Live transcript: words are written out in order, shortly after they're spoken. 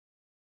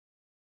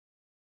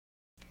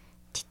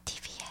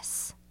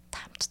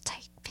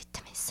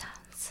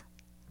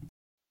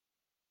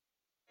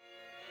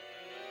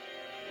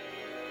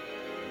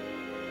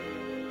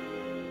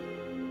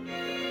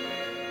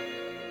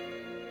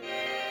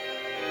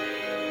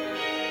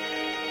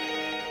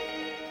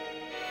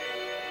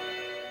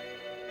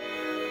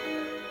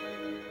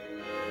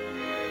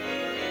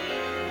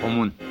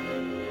고문.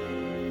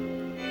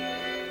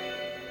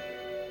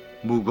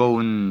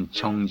 무거운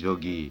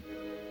정적이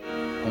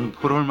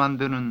공포를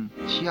만드는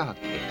지하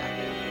계단.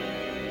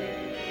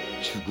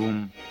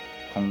 죽음,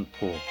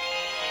 공포,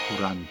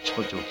 불안,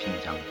 초조,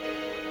 긴장.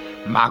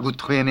 마구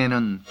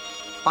토해내는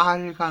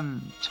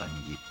빨간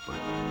전기불.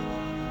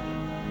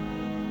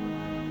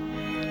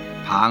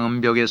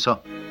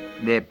 방음벽에서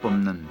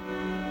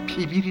내뿜는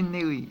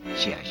피비린내의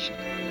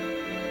지하실.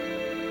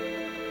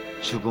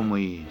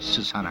 죽음의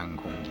스산한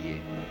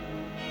공기에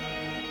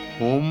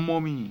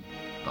온몸이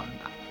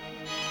떤다.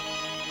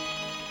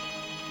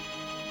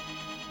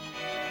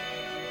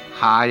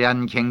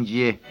 하얀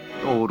갱지에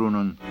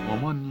떠오르는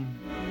어머님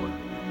얼굴.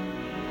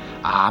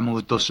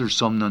 아무것도 쓸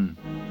수 없는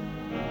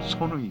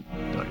손의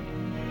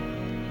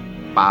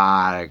떨림.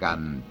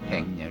 빨간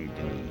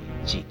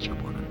백렬등이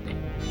지켜보는데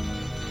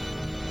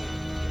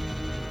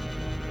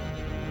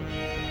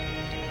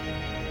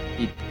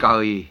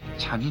입가의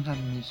잔인한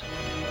미소.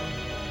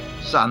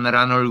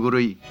 싸늘한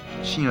얼굴의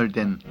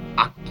진열된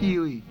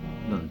악기의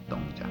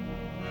눈동자.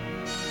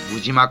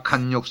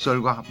 무지막한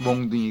욕설과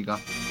몽둥이가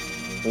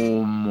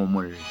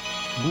온몸을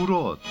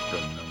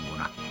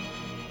물어뜯는구나.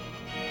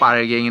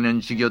 빨갱이는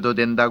죽여도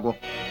된다고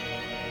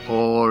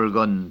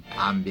붉은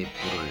담뱃불을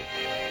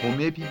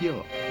봄에 비벼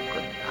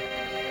끈다.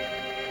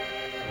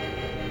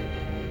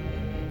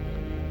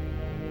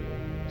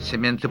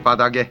 시멘트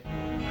바닥에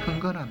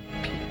흥건한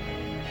피.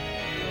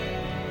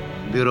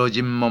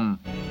 늘어진 몸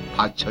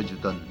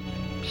받쳐주던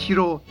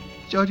피로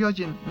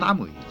쪄려진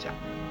나무의자.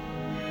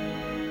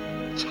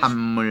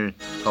 찬물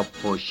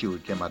덮어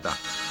씌울 때마다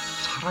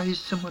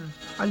살아있음을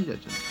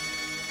알려준다.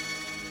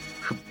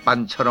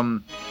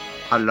 흙반처럼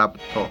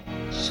달라붙어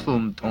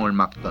숨통을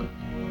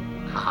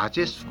막던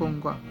가재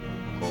수건과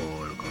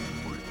붉은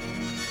물.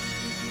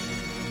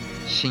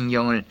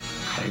 신경을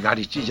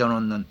갈갈이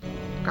찢어놓는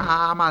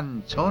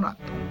까만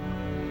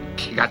전화통.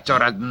 피가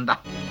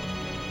쫄아든다.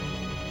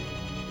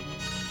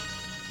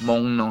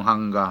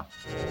 몽롱함과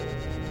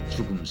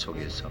죽음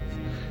속에서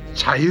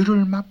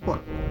자유를 맛보아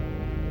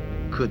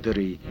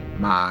그들의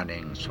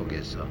만행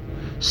속에서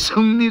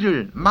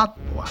승리를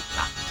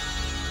맛보았다.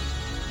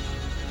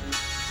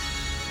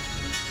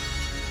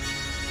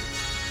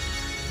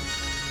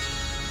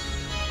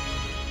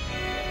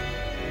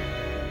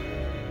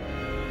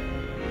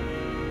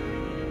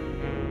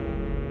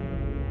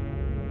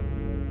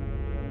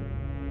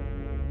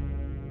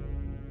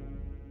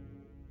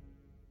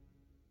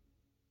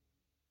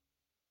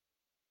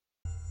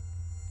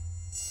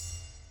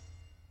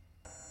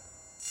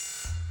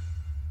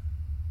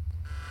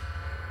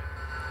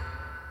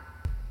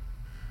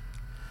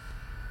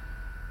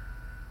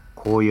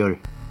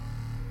 고열.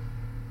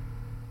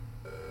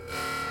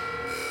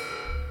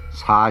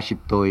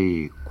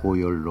 40도의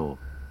고열로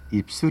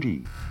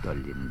입술이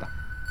떨린다.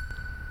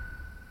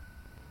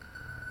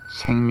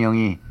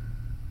 생명이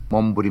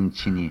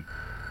몸부림치니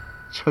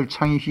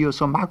철창이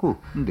휘어서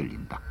마구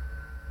흔들린다.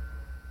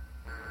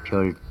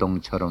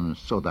 별똥처럼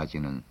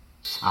쏟아지는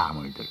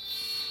사물들.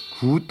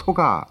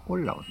 구토가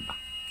올라온다.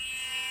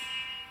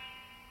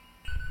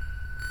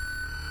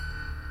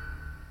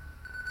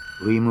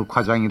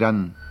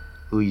 의무과장이란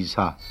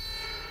의사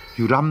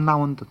유람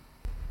나온 듯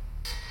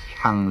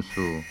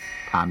향수,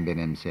 담배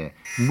냄새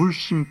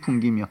물씬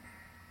풍기며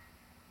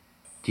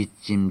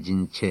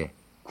뒷짐진 채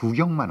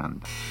구경만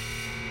한다.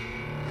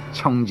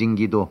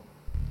 청진기도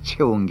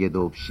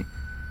체온계도 없이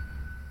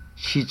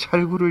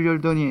시찰구를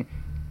열더니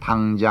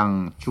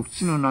당장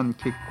죽지는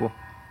않겠고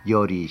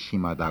열이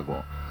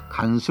심하다고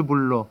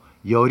간수불로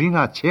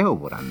열이나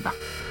재어보란다.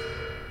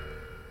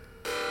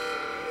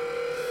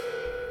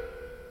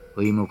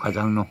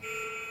 의무과장로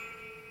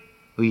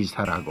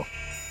의사라고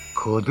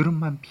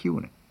거드름만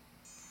피우네.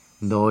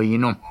 너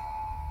이놈,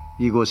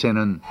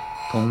 이곳에는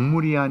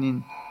동물이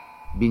아닌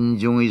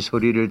민중의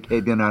소리를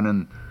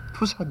대변하는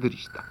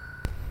투사들이시다.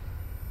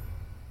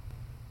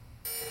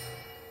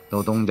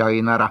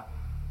 노동자의 나라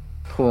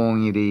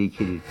통일의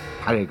길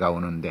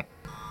밝아오는데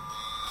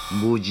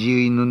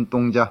무지의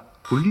눈동자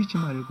굴리지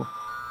말고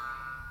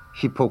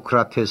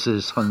히포크라테스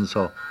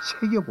선서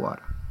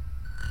새겨보아라.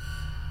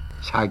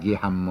 자기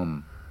한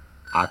몸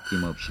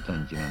아낌없이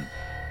던지는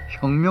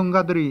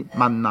혁명가들의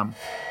만남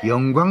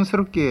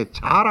영광스럽게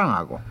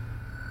자랑하고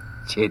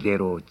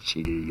제대로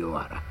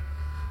진료하라.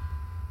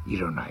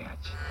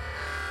 일어나야지,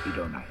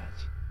 일어나야지.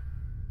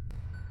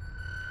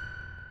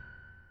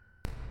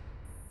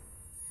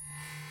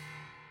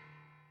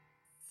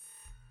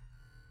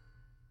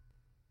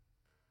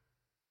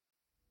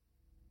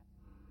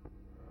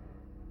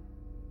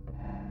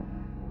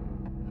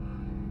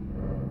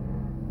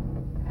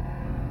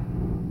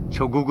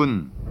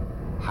 조국은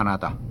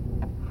하나다.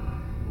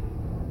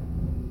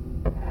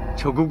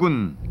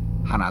 조국은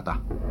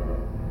하나다.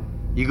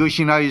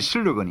 이것이 나의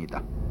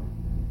슬로건이다.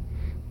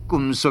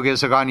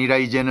 꿈속에서가 아니라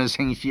이제는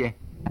생시에,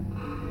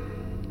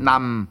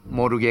 남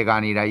모르게가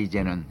아니라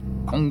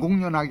이제는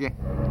공공연하게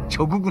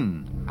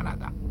조국은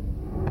하나다.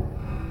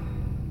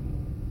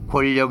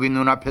 권력의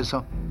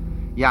눈앞에서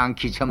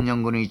양키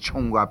점령군의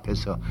총구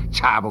앞에서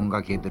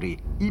자본가 개들의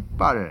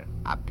이빨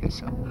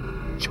앞에서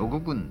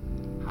조국은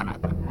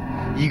하나다.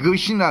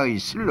 이것이 나의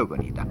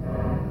슬로건이다.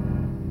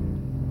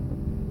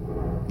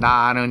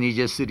 나는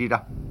이제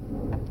쓰리라.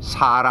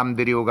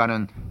 사람들이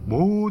오가는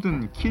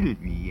모든 길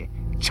위에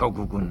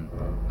조국은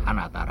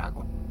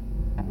하나다라고.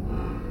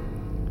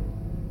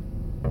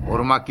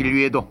 오르막길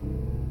위에도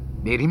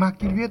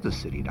내리막길 위에도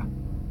쓰리라.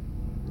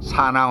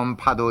 사나운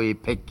파도의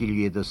뱃길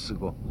위에도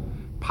쓰고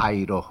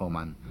바위로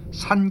험한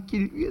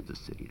산길 위에도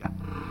쓰리라.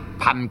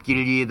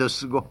 밤길 위에도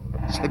쓰고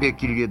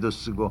새벽길 위에도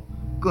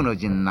쓰고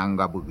끊어진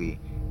남과북의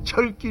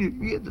철길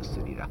위에도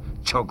쓰리라.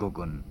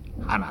 조국은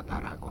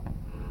하나다라고.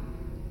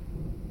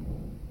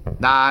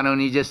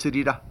 나는 이제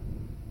쓰리라.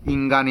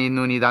 인간이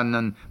눈이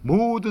닿는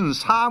모든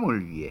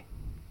사물 위에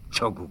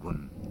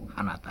조국은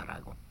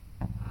하나다라고.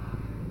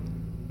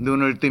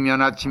 눈을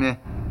뜨면 아침에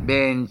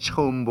맨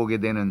처음 보게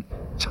되는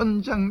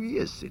천장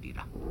위에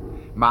쓰리라.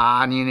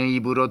 만인의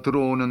입으로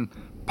들어오는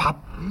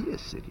밥 위에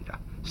쓰리라.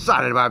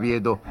 쌀밥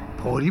위에도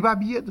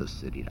보리밥 위에도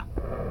쓰리라.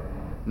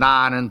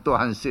 나는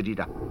또한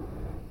쓰리라.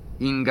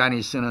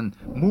 인간이 쓰는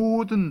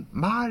모든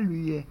말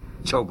위에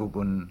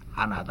조국은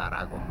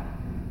하나다라고.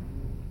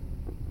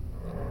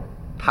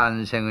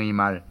 탄생의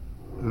말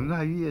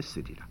응아 위에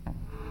쓰리라.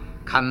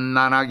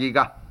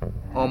 갓난아기가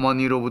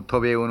어머니로부터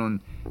배우는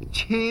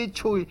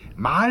최초의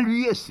말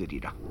위에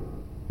쓰리라.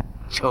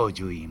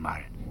 저주의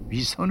말,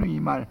 위선의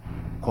말,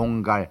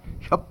 공갈,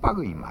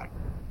 협박의 말,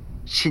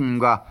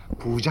 신과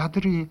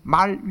부자들의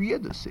말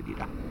위에도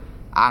쓰리라.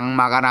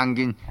 악마가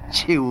남긴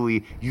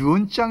최후의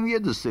유언장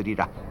위에도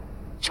쓰리라.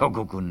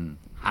 조국은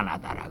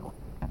하나다라고.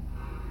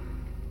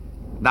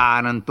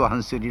 나는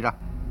또한 쓰리라.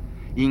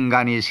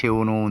 인간이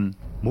세워놓은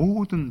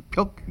모든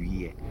벽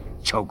위에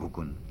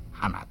조국은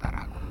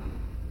하나다라고.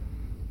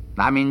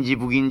 남인지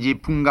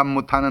북인지 분간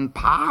못하는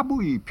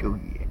바보의 벽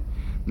위에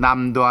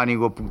남도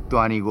아니고 북도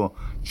아니고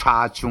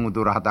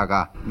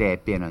좌충우돌하다가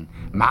내빼는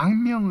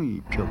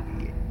망명의 벽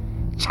위에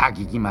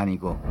자기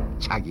기만이고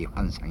자기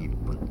환상일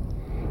뿐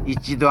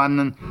있지도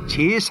않는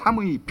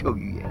제3의 벽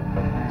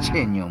위에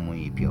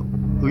체념의 벽,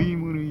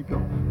 의문의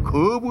벽,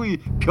 거부의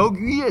벽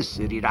위에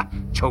쓰리라.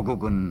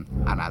 조국은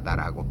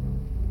하나다라고.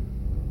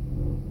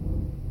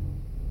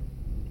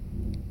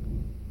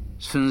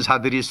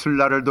 순사들이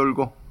술라를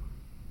돌고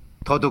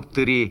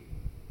도둑들이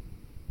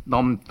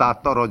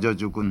넘다 떨어져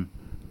죽은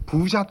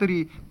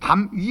부자들이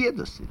담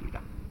위에도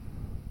쓰리라.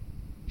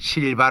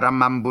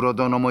 실바람만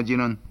불어도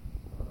넘어지는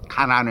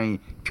가난의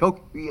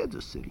벽 위에도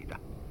쓰리라.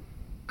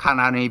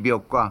 가난의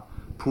벽과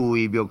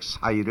부의 벽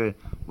사이를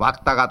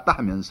왔다 갔다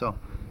하면서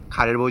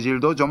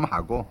갈보질도 좀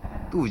하고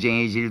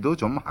뚜쟁이질도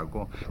좀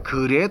하고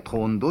그래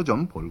돈도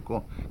좀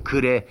벌고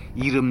그래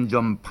이름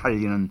좀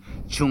팔리는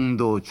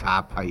중도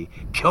좌파의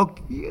벽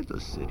위에도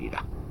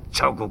쓰리라.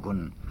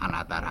 조국은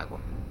하나다라고.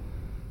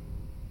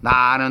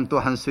 나는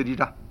또한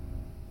쓰리라.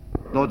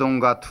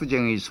 노동과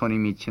투쟁의 손이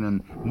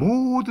미치는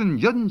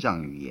모든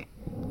연장 위에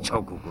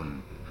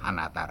조국은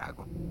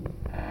하나다라고.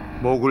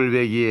 목을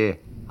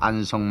베기에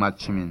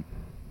안성맞춤인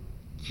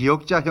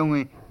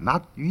기역자형의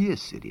낫 위에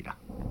쓰리라.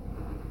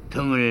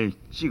 등을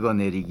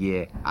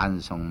찍어내리기에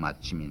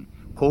안성맞춤인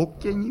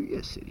곡괭이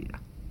위에 쓰리라.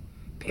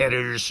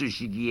 배를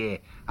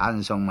쑤시기에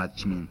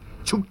안성맞춤인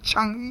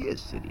죽창 위에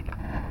쓰리라.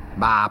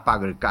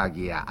 마박을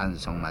까기에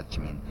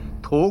안성맞춤인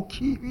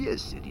도끼 위에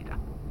쓰리라.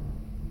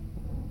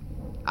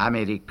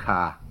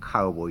 아메리카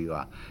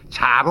카우보이와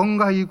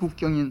자본가의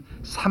국경인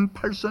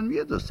 38선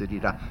위에도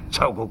쓰리라.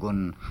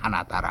 조국은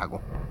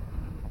하나다라고.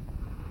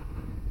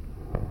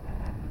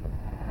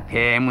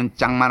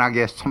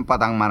 대문짝만하게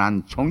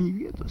손바닥만한 종이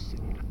위에도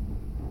쓰리라.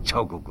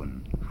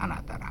 조국은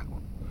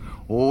하나다라고.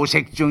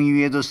 오색종이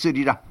위에도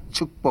쓰리라.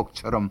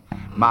 축복처럼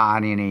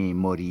만인의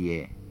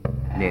머리에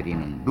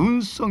내리는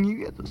눈송이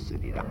위에도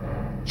쓰리라.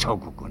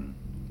 조국은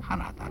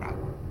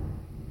하나다라고.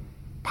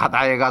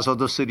 바다에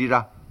가서도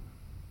쓰리라.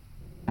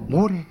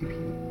 모래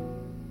위에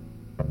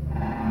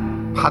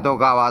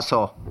파도가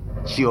와서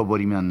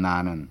지워버리면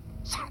나는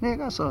산에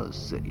가서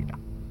쓰리라.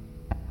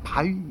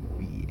 바위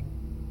위에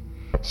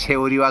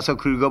세월이 와서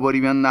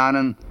긁어버리면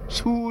나는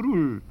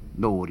수를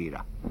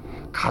놓으리라.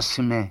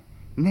 가슴에,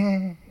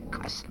 내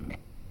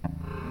가슴에.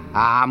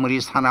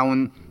 아무리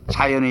사나운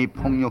자연의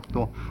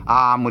폭력도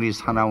아무리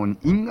사나운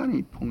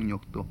인간의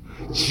폭력도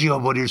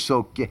지워버릴 수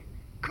없게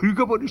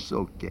긁어버릴 수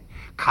없게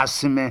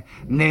가슴에,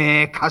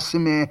 내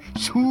가슴에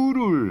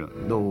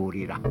수를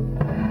놓으리라.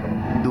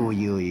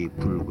 누이의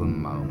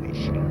붉은 마음의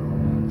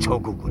실로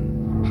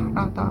조국은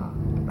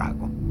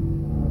하나다라고.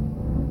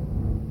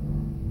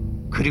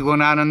 그리고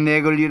나는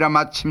내 걸리라.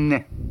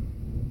 마침내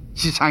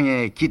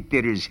지상에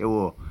깃대를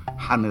세워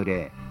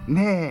하늘에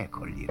내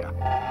걸리라.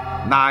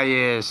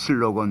 나의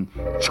슬로건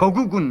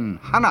조국은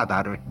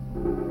하나다를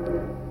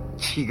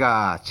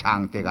키가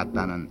장대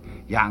같다는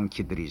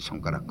양키들이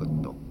손가락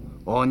끝도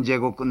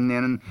언제고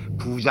끝내는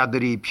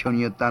부자들이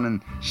편이었다는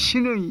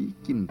신의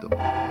입김도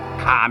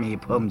감히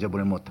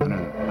범접을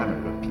못하는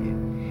하늘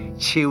높이에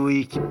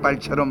치의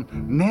깃발처럼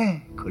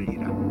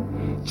내걸리라.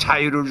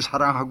 자유를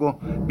사랑하고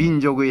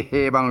민족의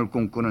해방을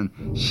꿈꾸는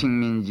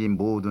식민지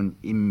모든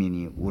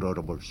인민이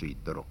우러러볼 수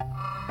있도록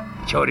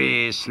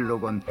결의의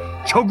슬로건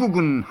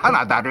조국은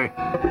하나다를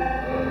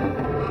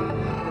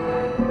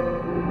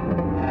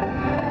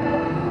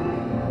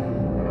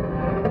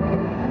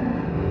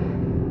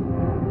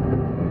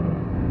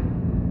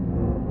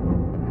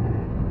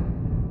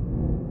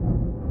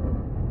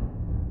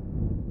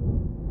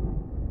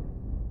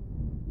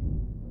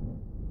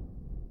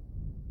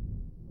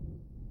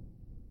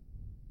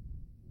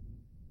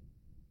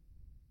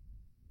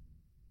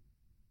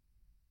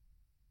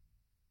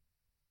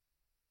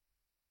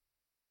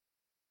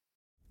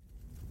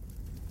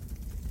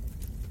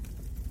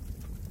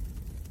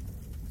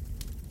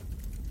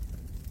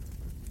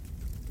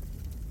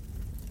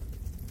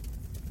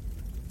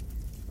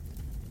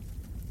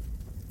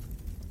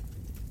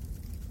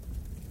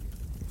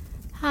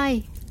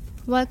Hi,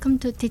 welcome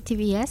to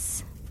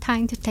TTVS,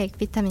 Time to Take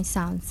Vitamin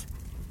Sounds.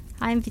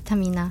 I'm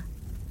Vitamina.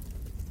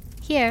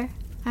 Here,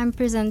 I'm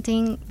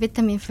presenting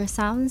Vitamin for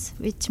Sounds,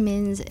 which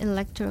means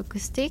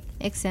electroacoustic,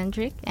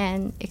 eccentric,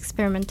 and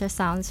experimental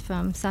sounds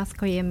from South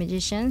Korean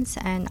musicians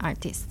and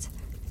artists.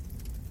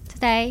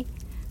 Today,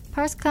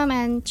 Perscom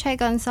and Choi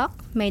Gun-seok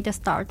made a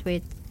start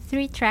with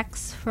 3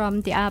 tracks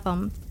from the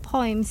album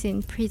Poems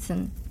in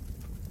Prison.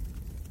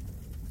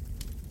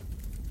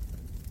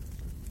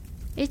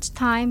 Each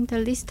time, the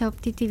list of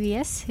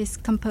TTVS is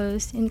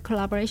composed in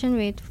collaboration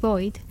with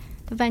Void,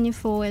 the venue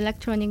for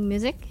electronic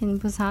music in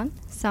Busan,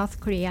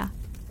 South Korea.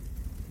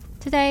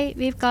 Today,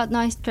 we've got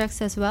nice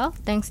tracks as well,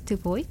 thanks to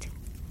Void.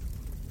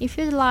 If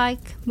you'd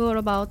like more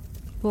about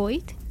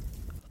Void,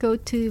 go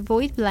to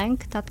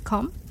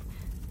voidblank.com,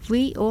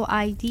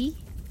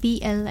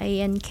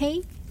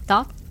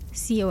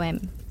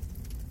 voidblank.com.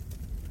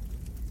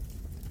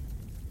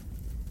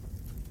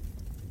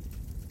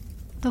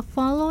 The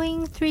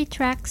following 3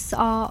 tracks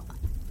are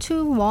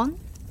 2-1,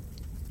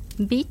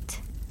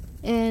 Beat,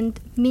 and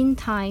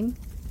Meantime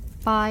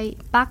by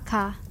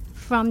Baka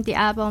from the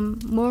album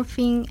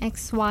Morphing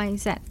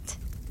XYZ.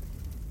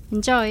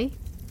 Enjoy!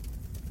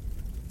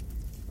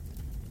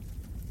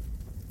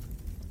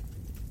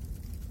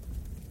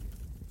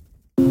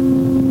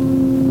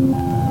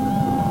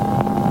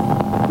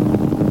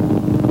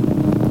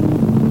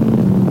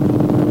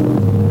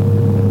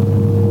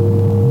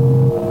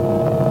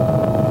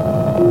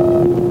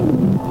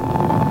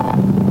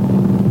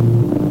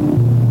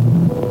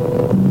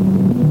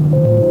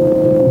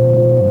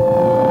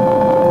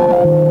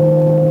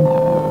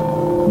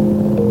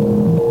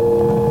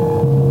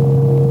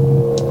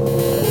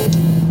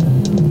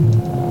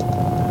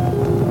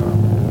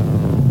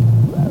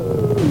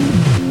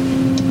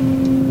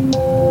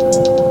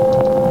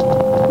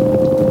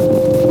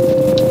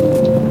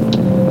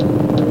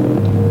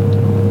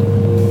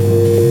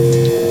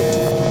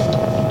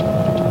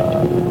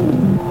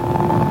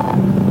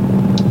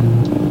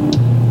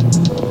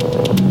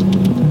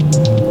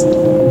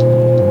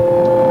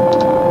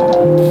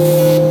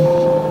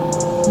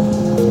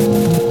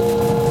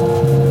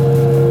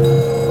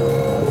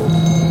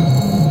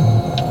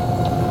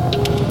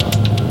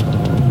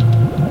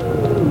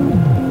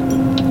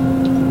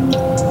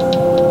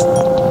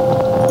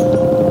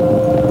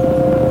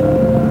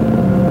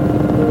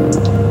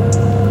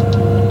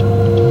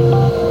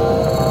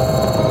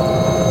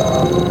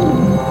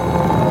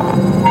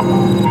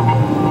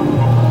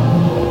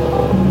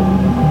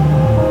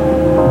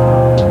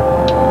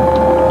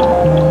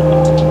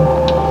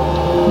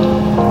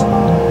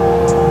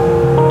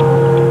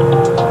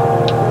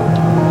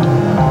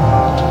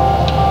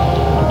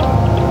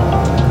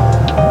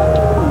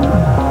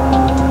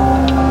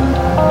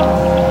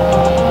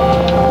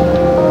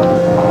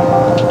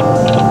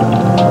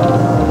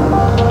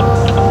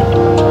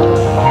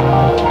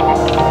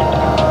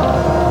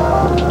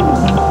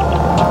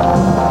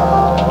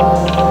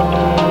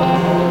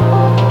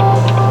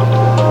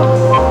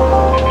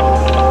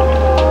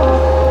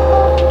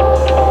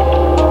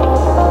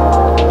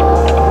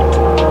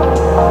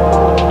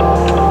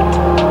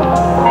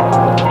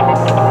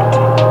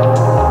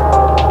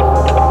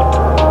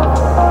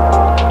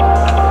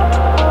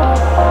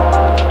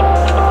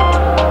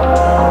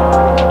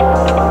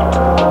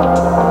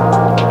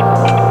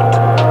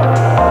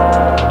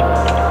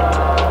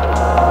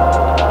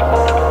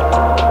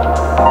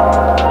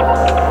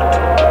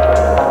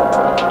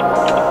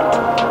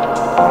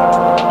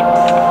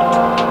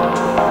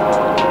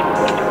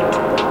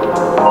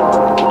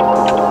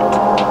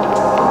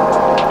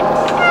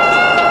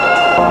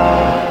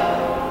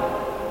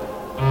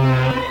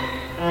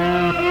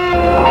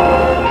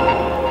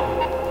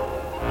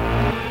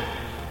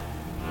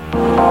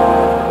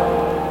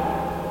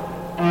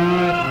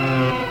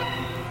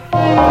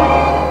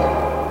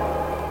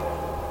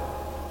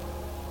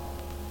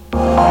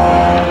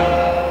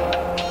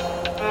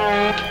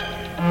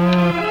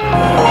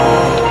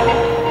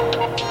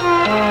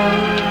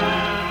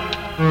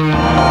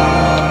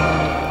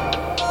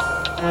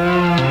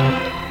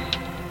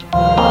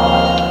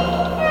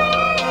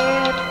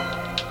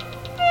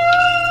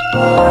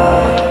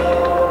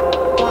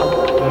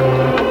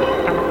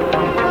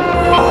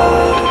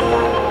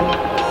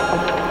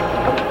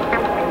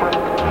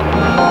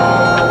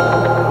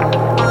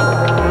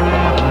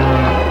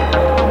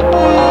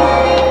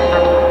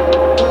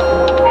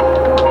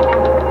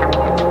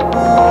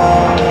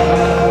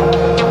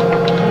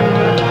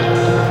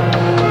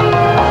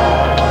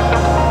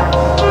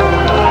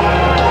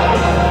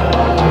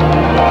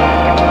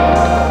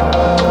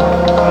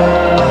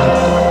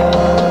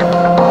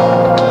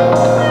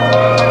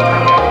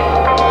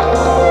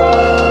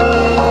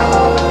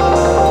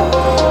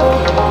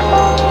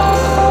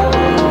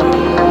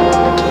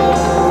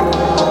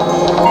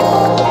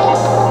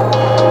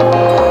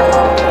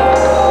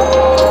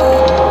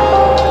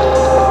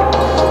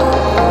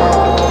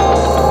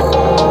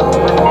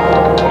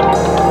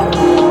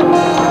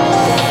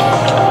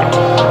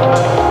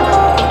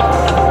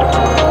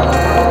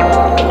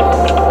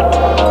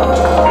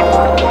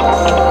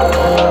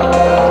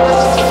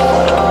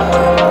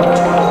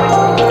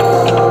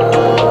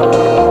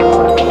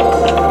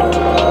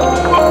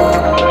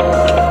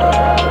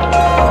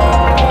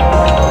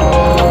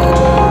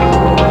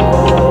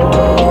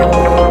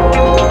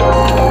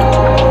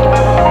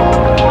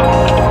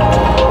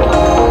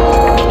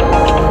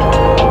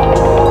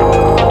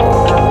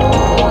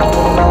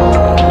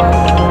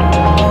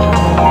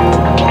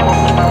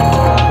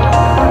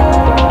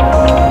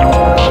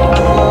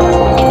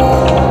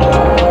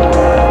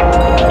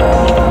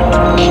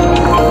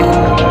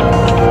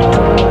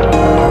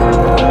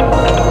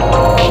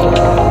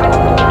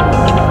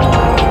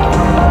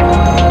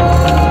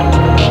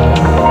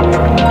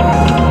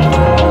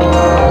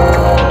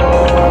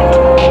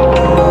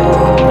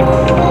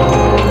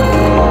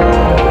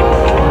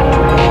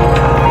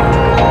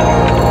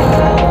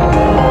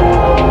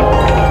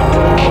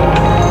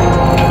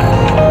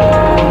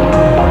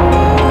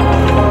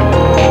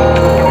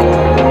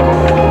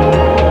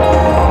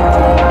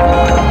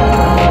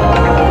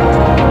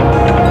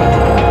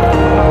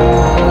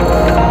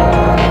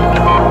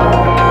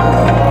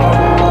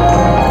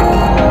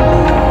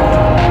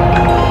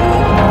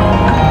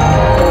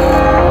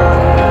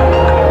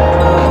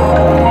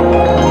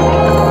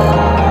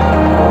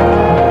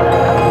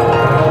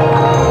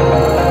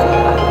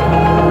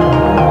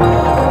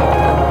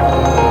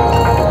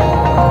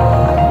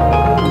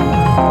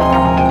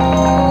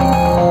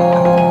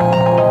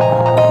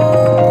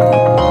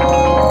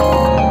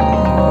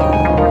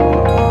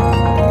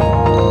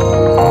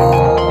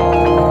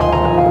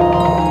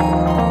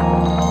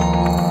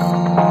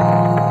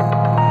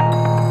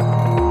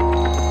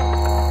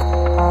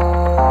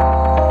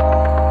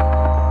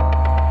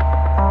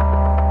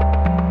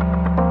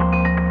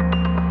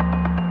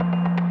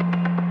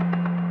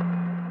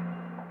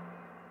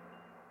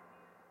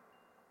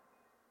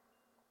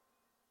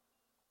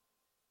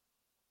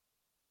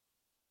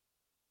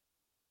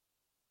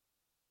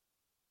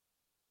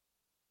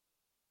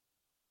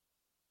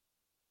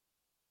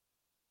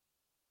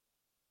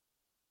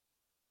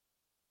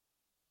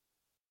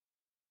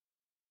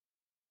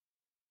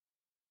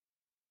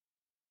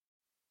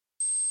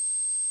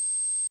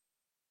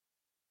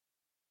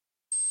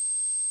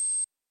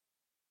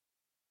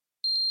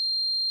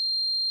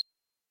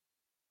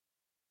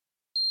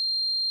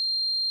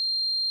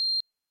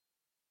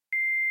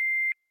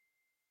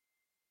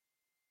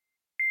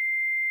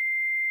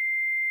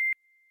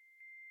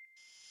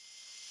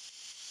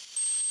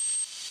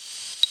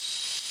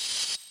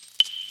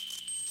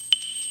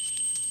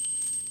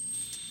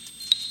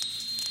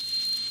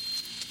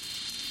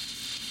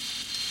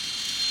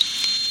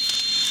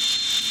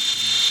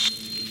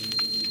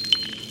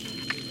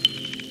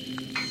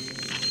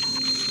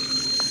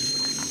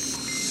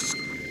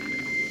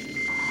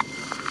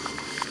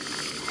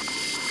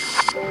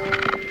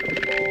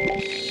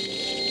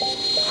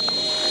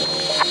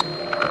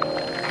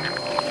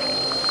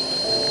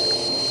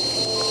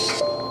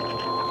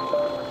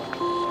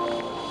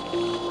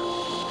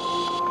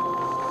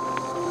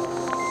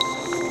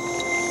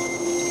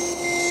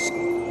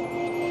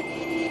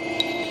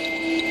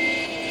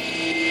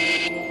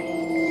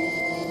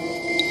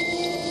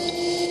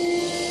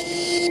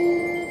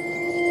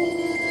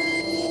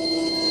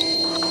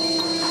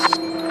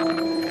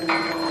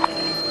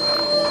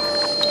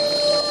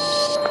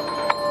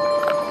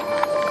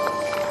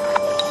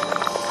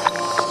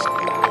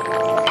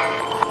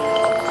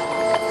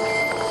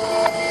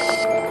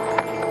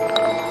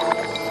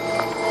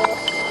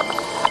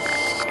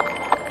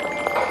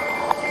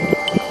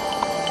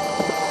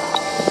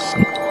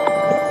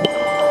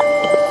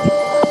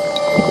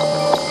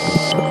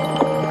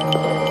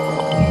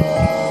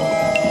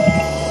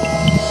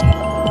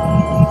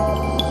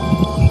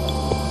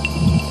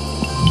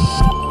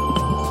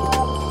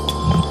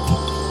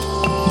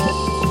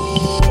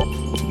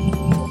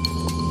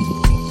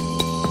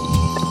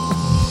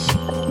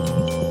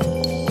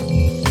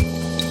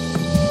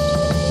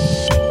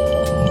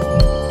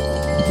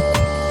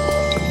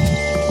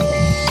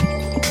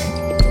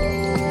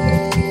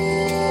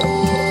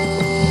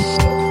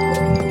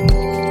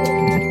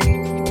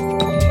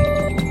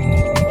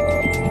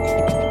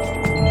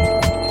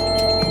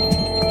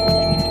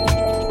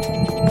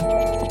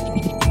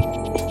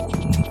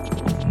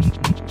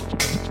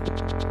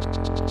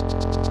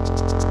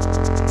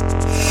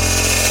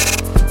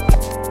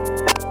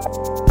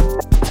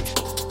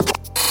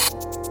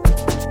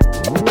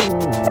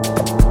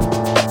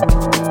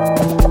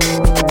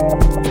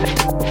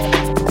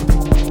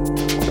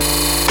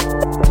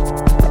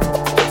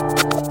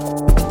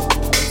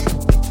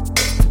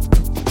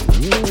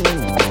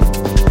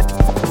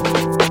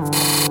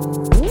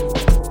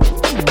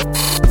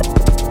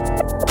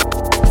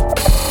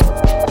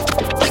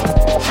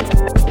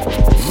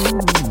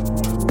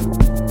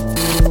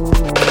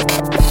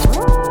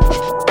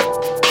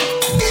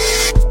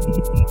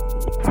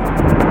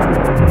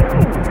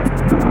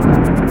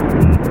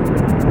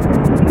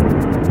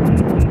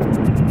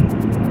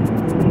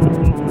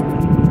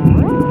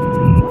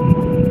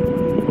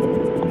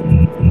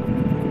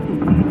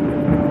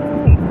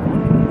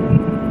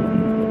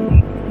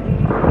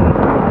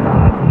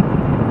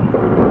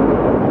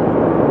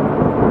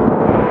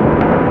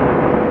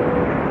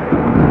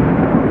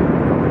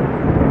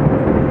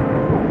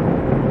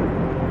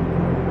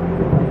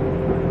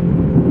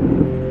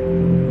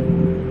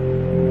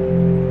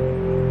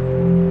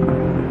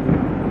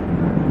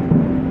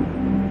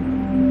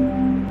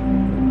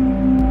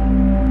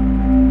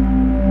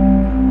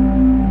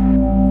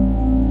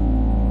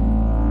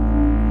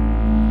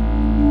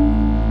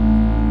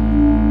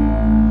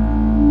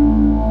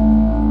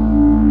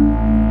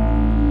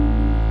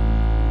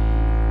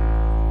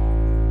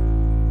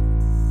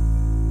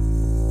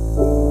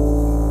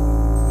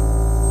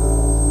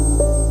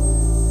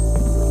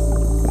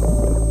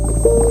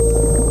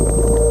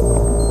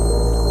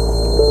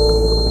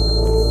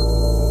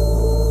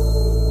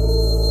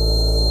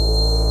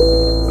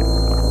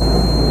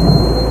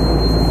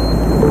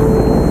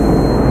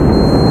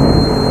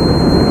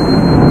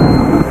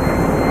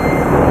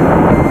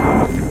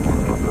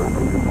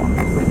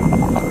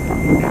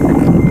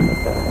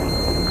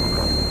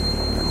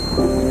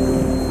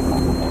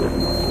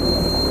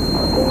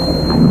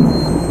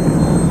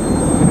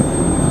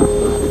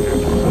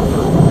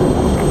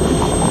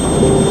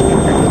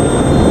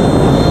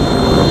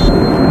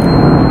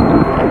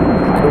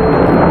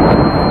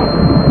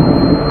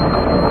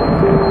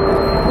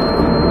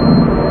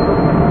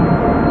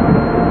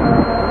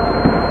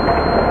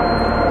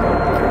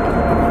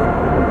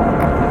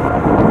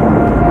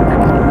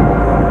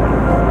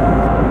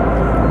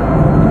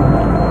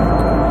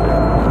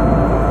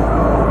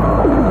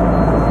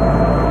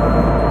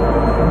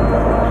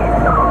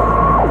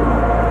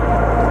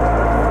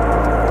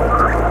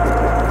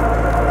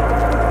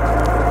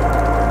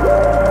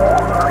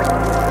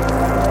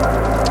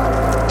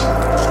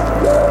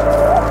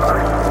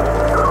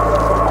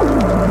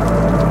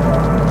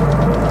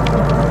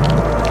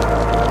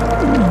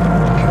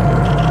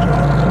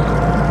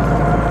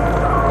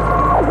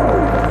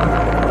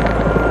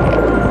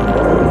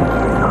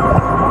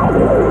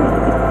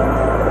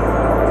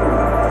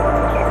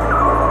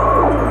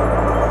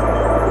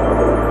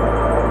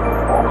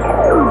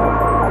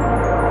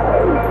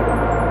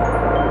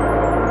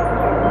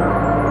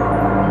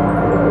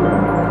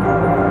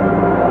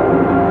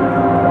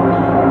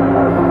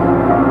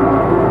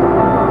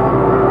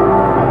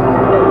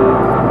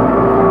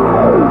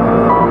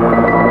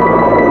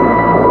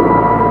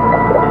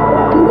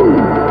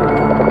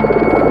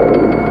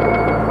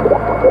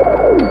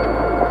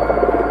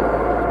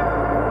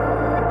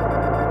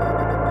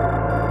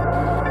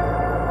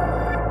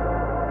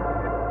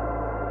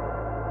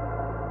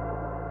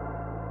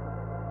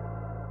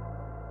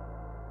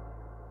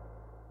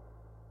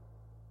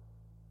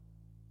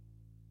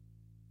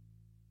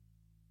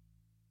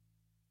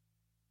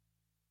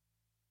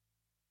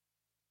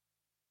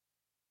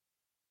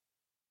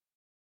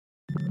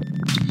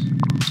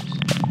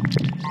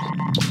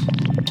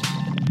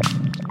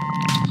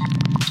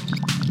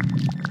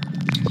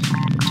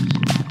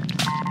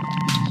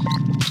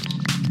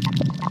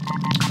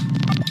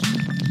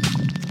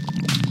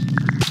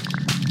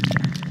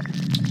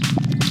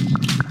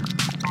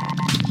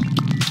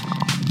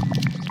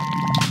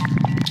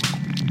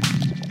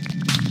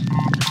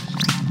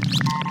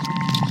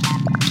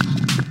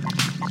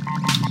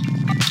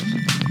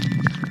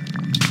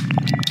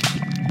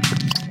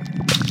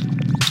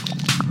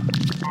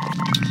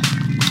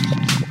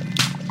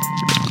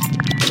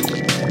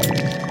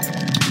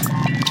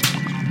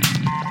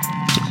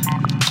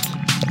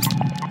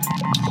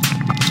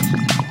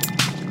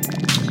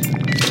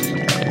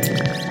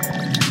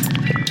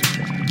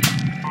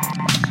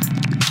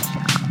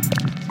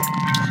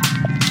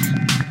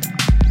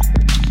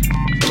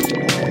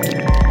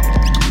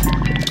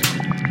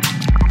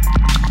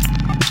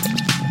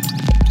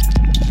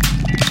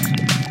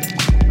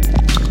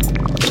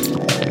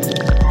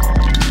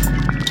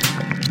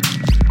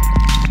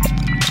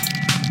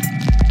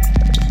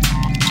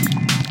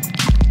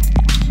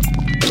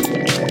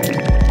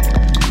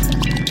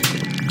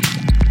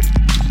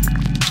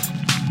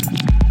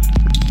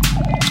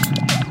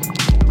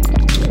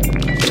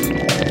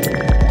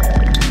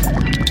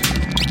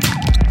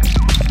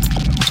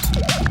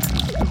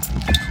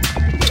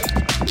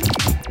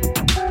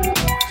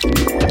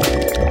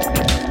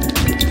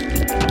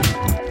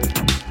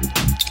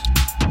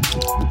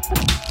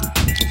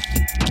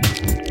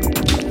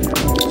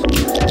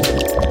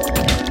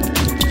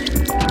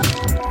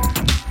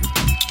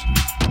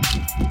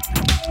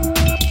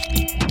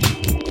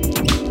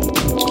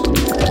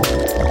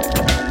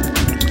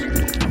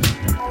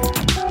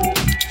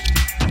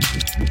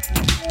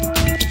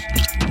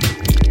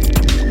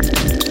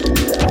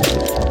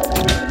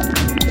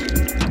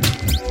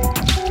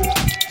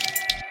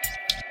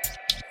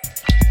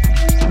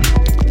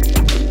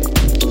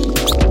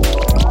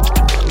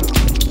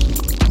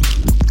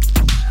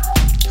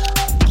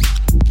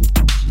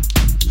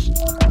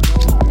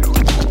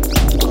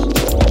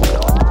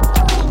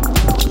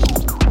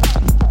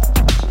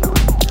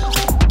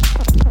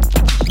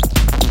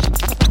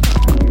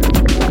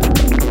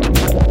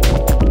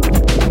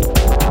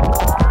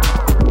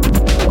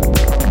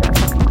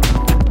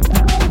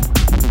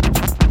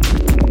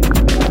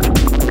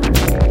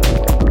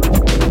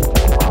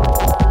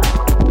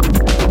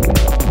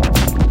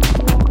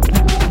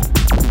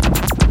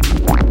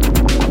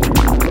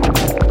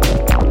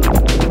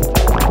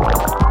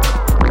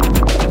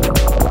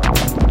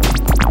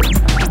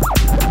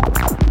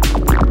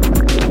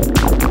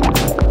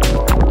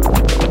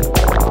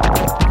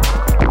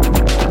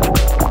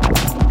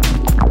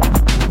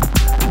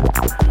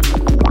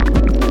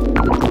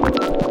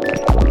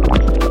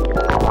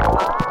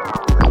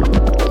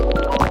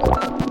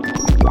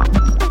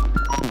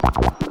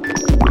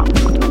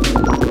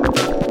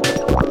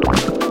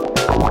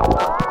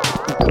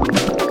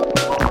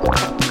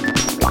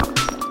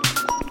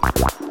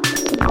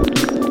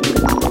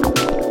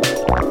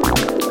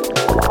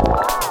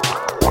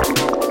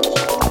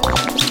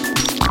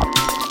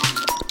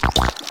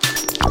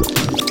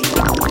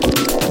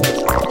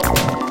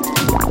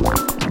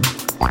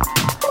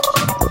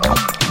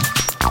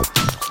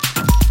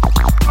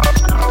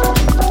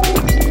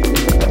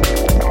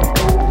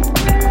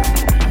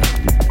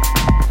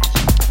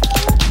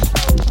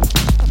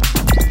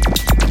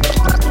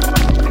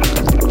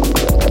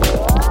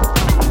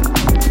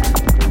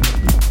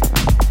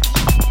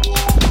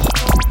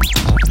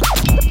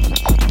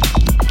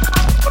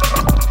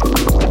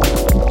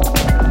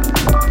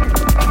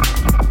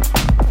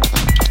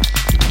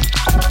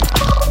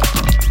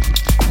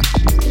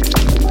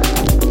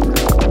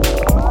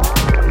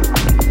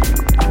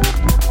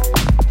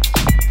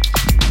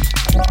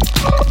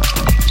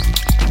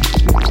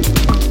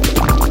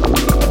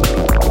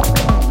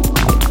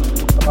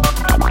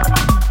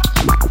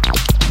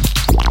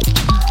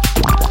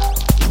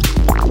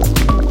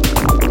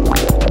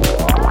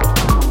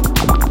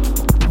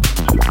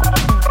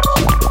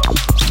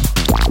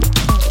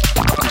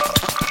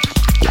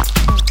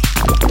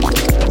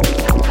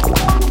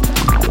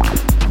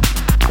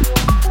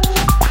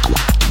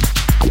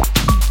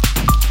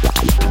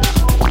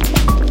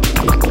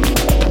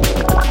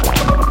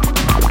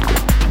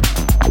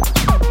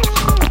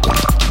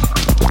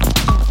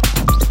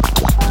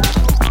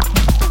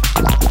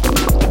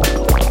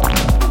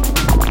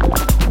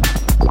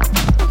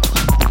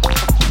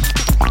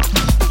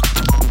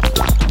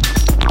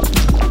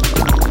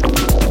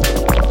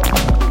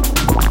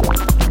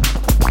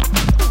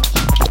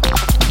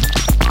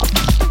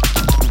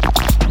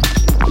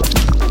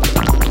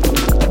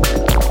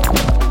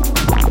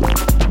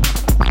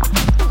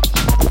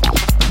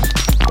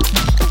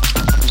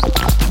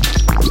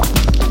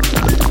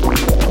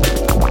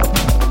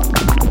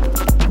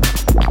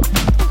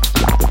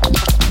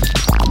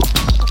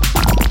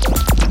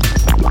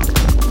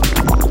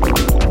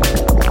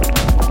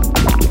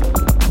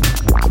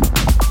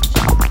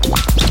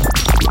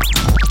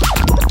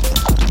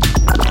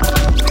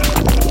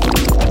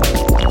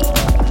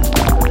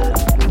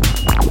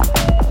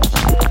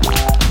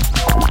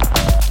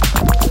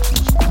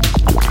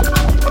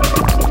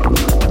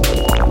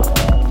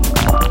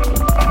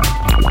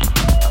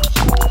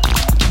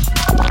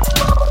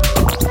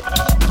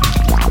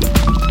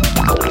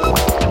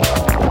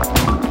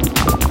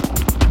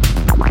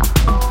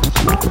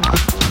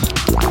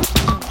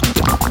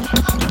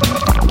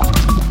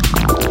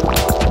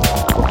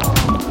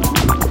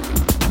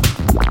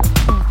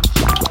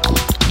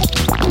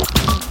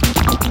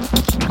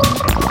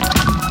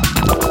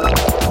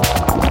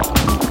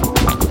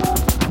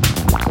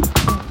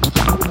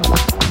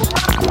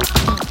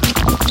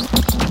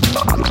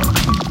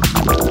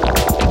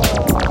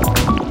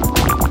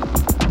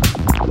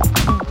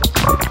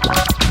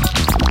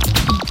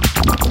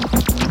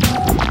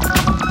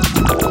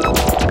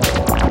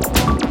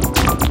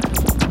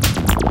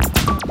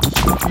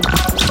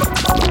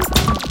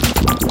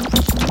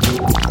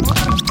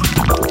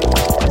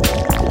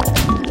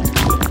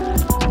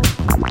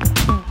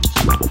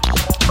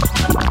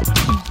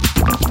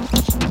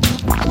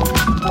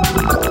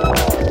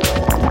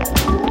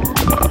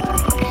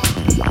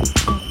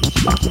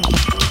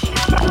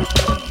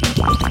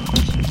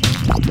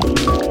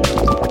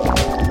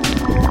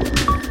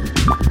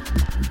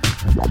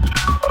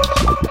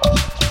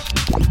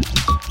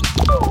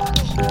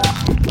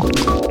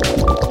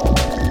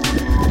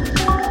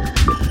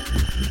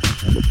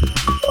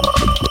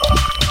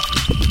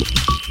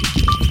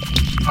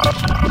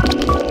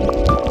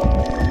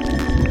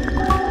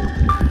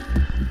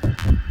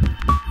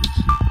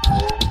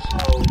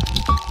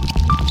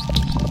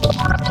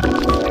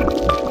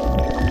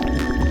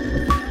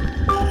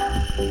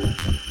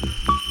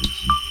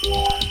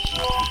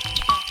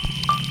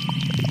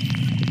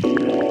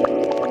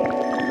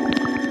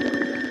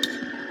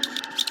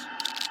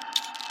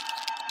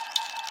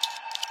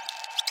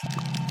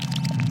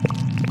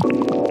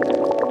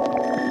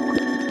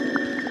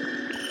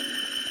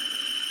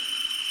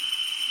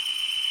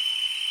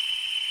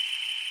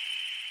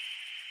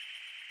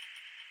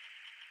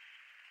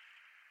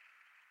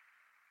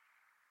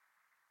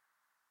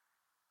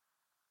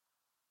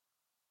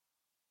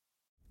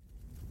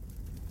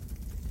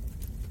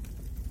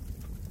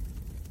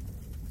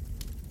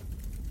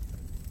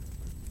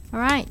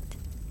 Alright.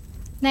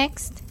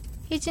 Next,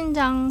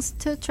 Hijinjang's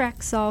two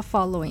tracks are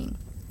following: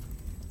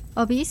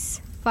 Abyss,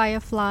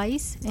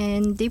 Fireflies,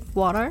 and Deep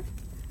Water,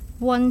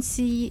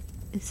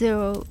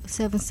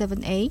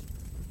 1C0778,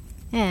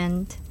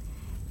 and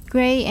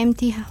Grey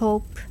Empty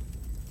Hope,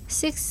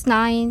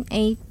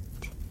 698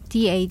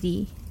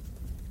 DAD,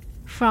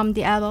 from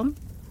the album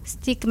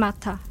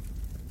Stigmata.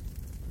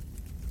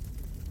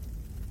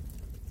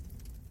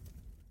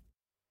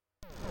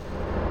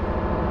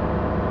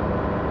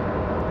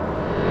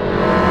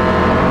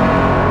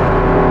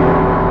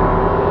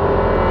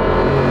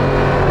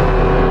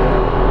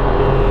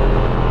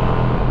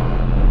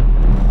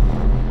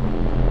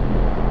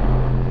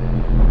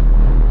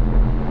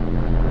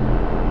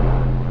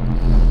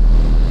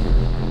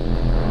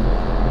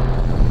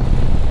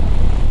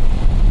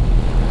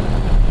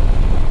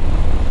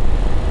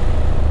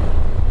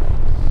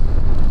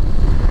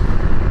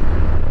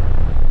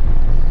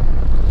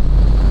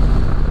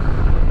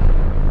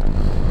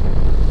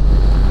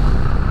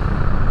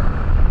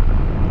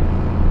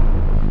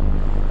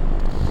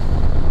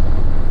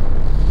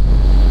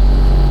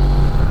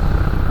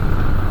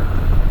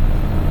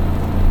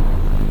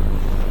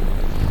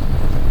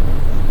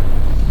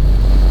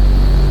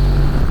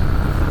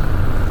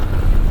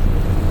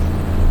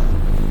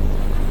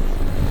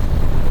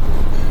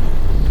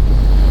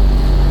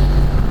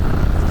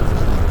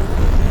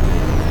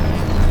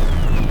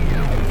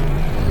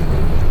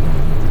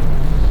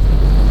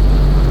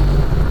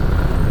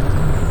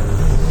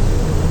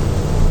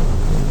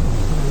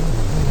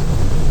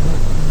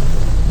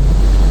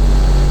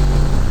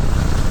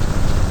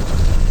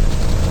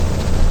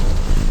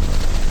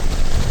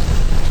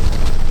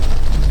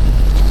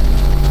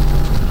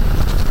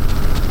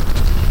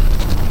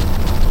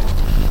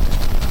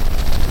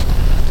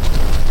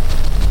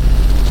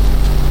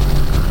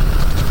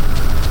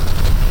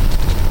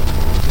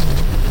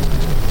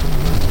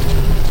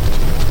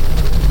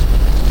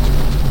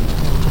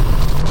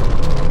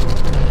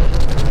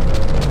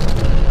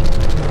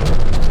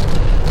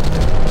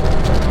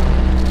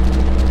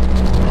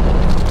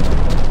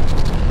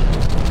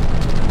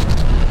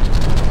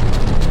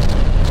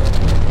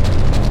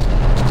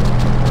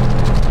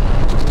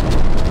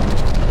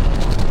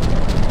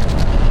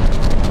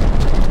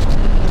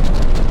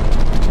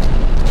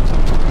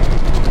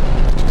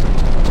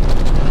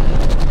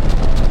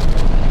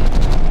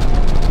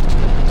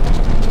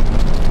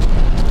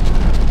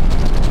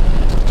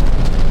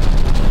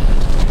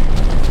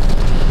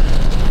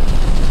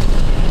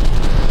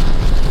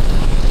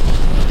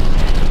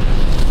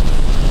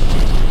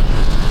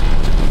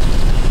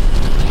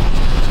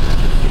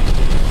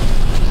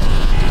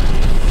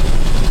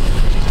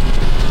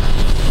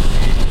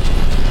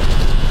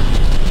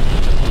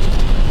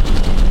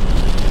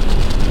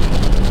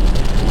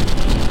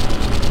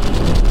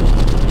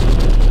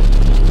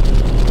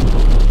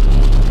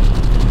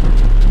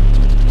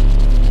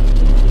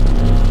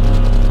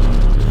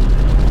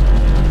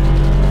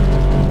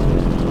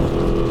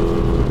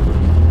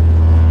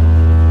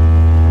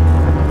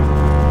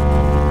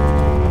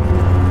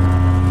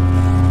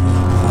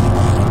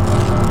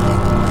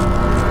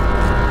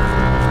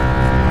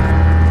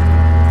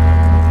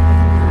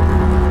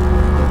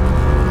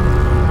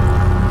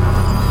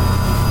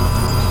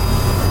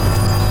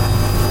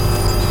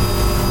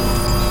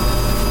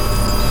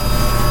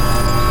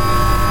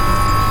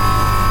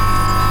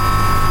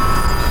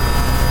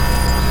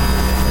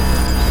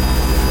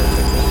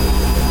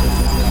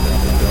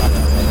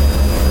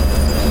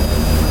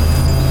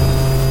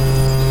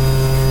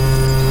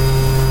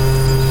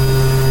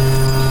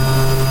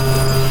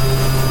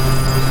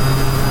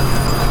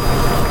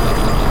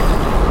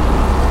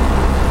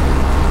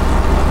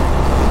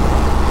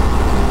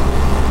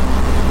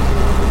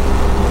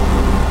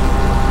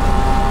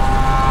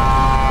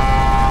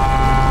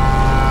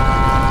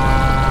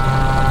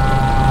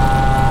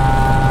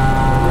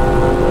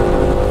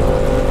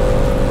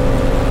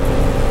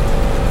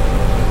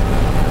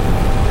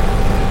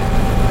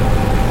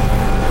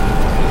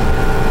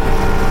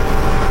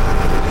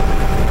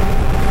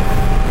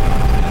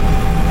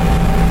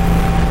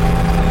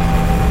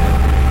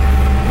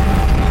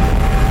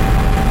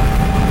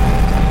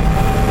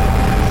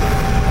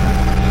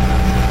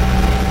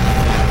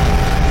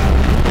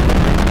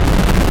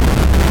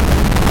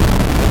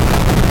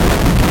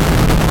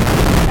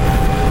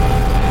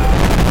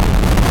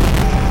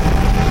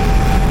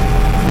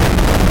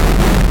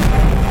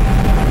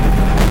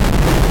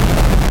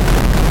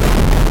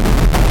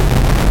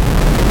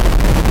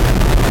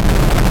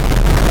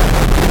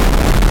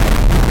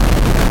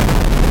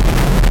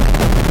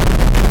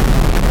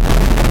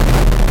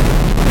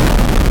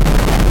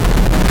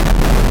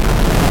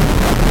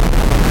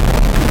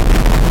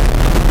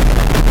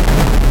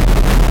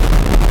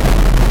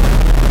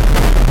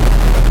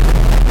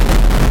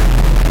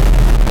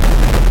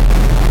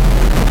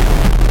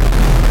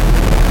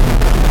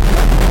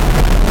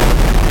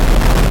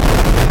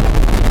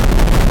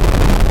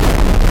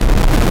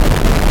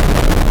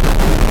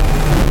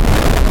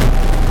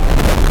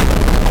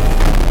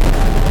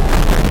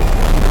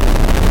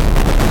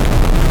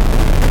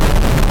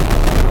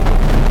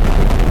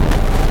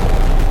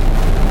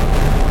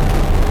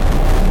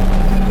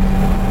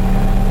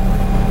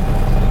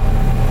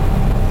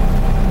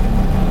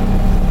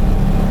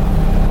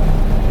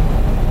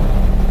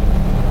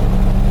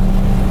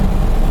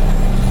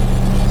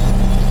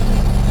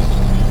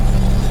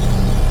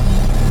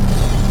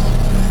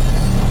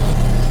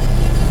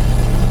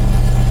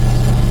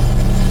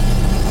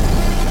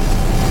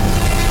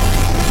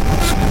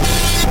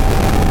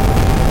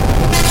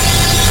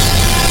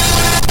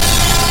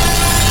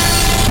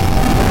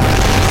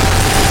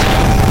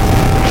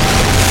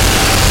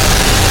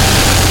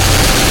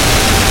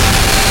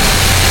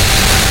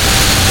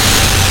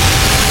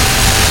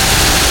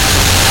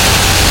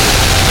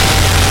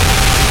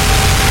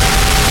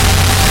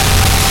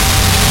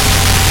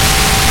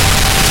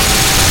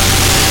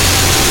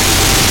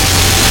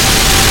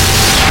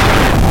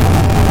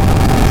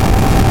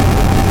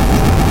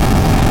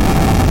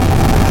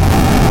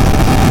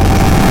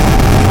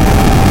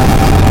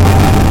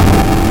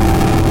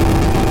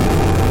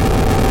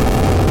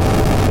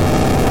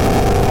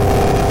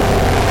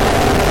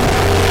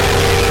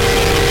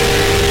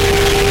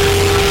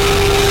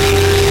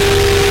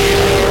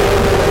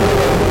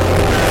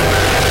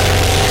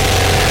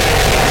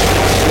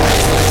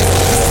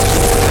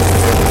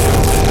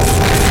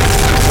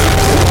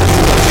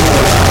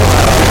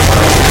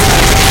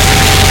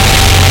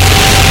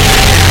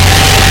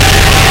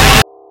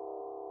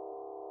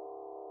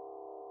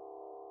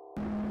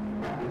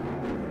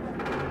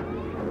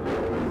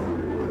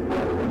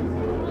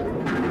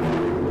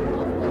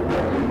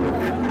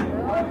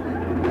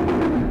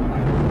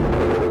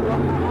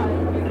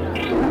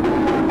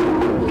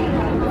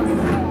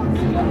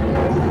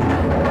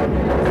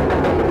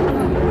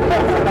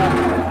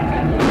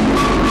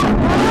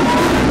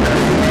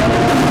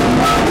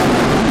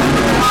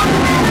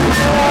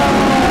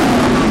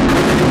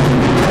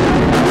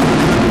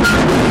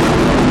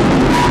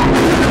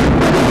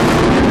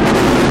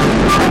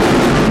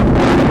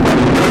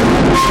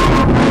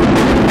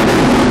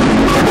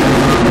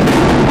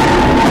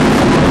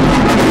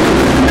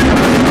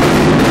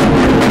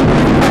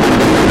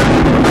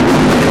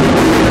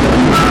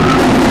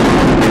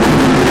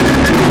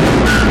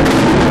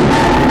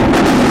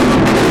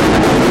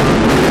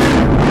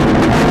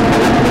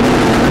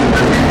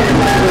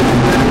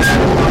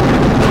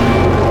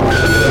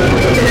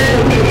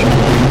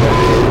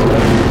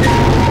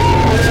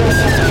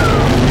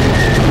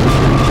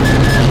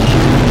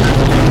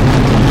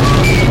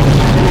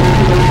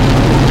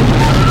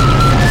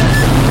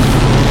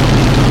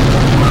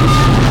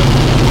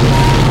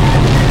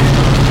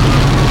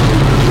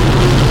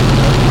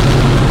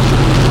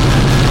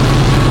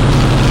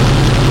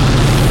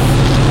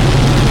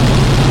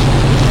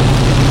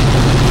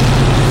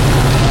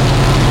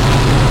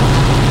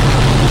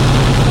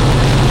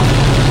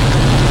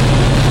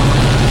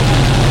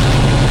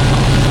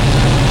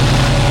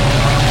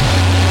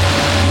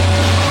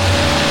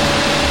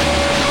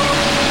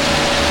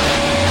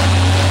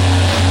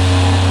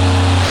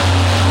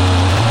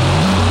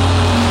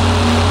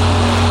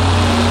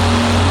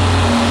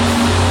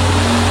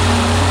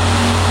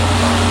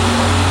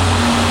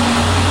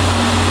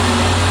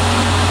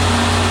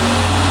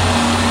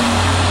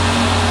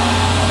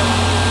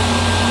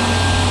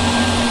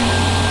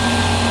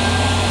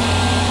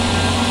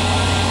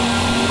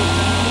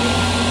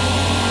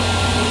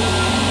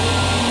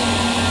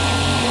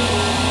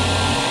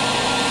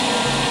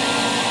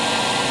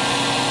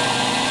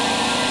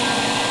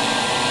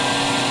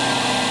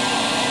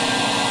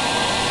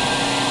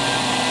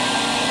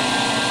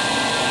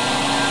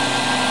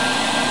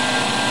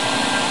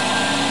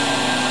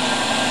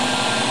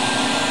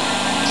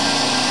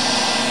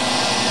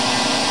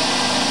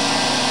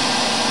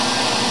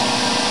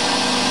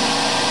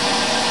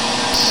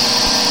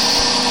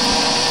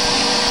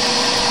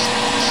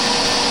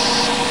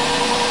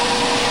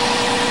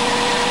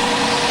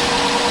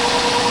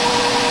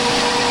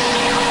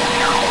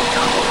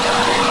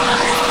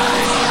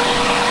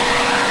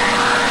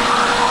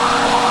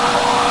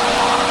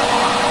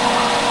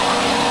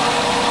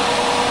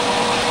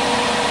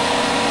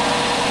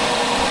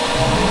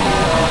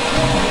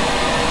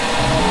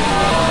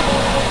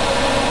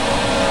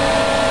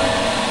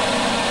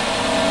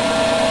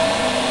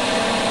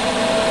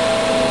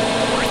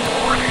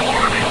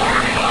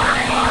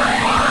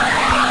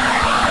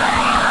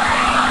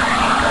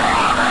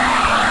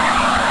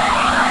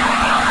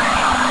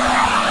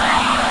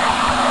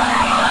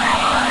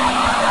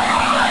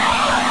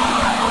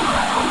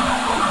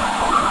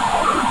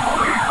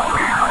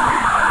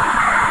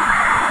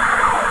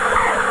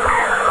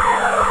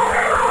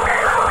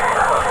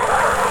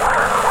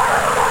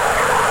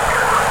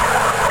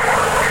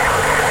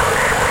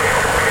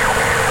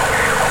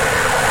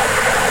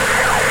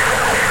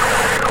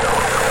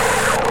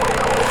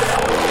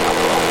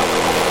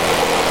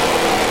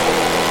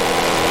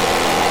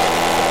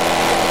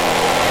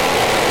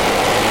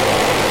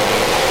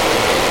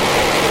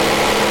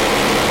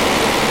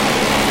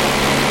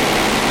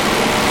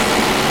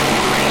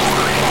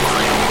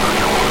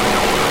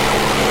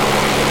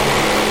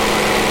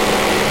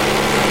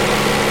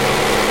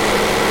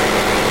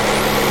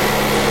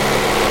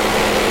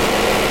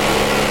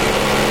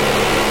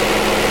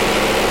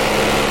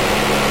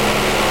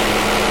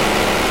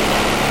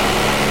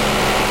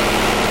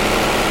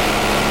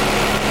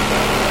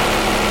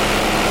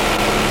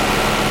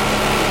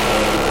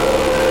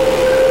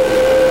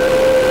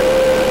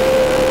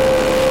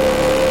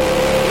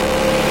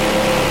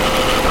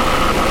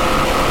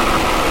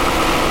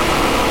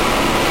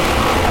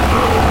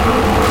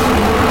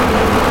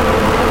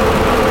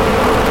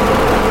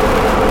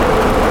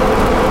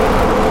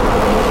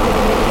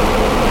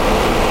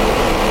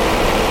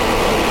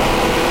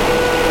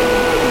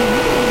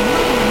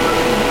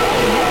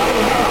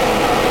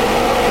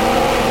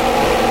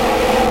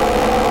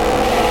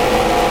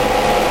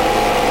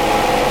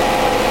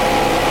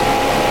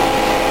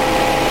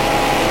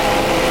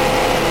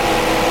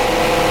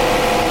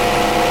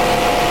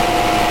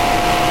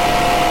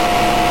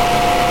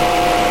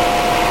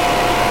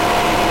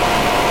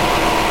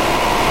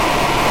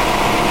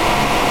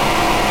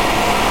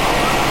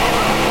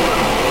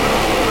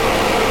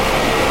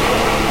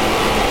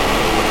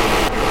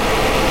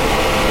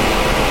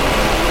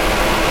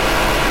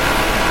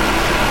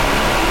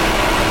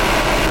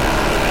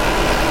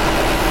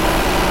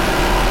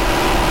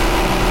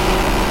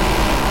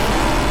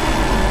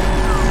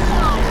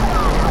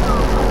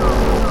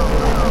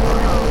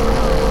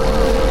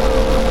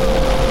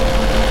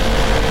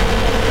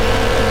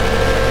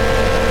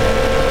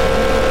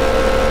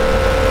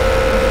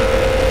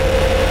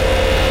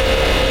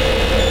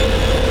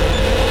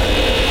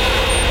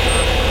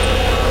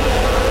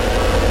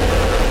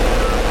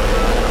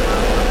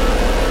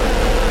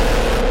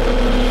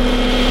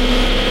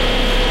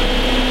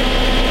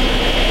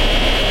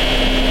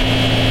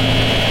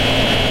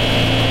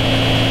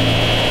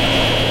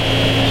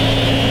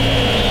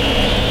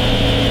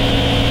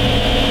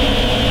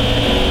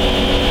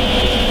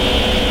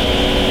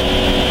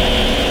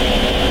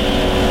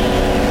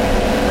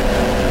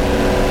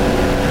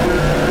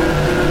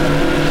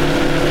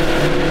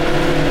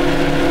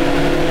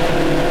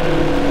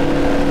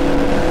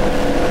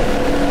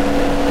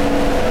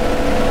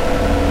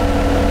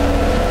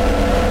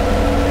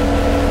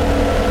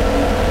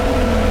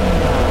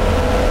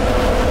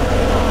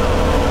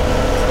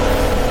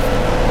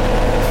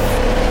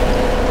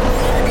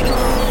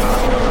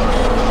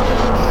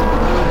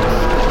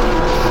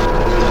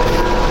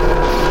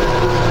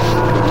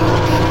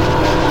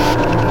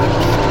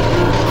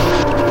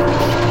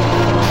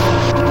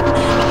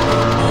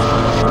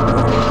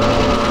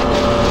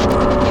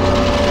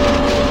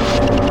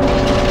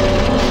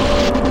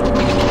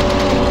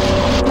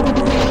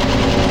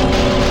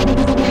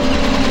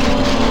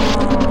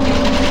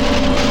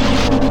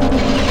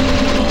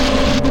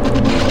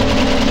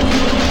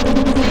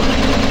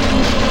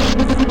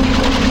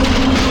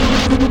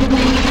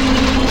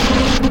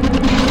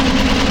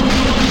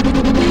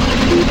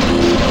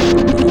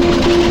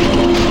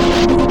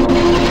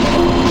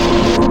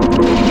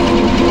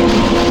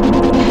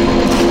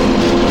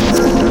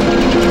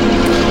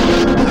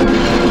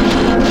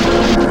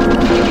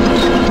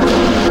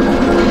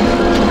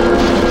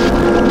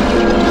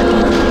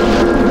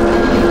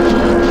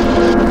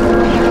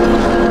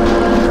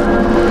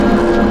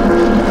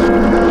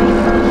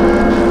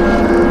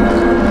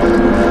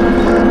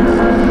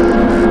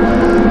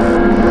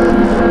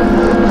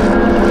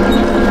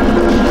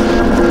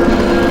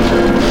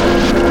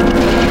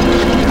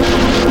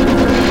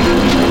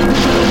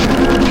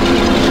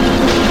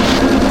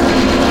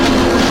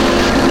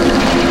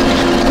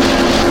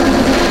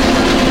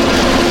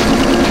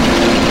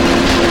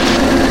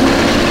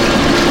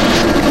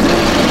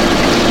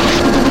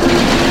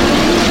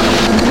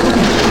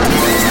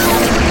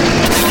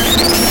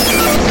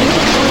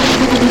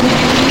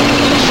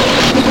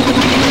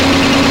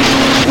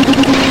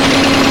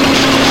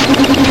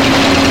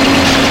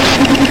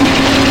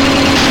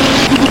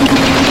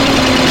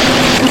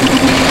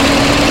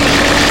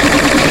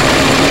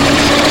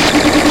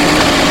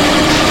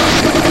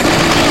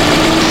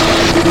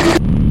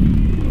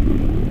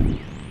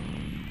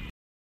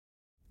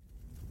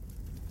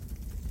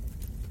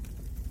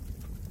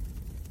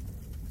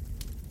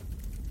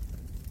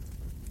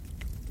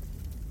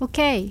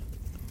 Okay,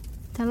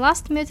 the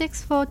last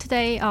musics for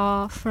today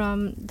are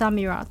from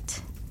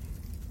Damirat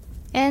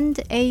and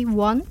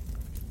A1,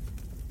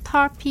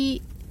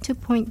 Tarpi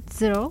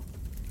 2.0,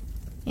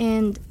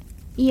 and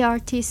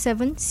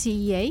ERT7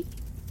 CEA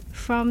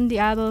from the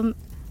album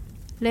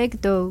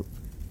Legdo.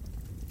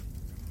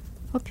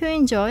 Hope you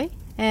enjoy,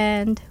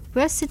 and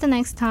we'll see you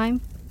next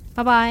time.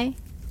 Bye bye.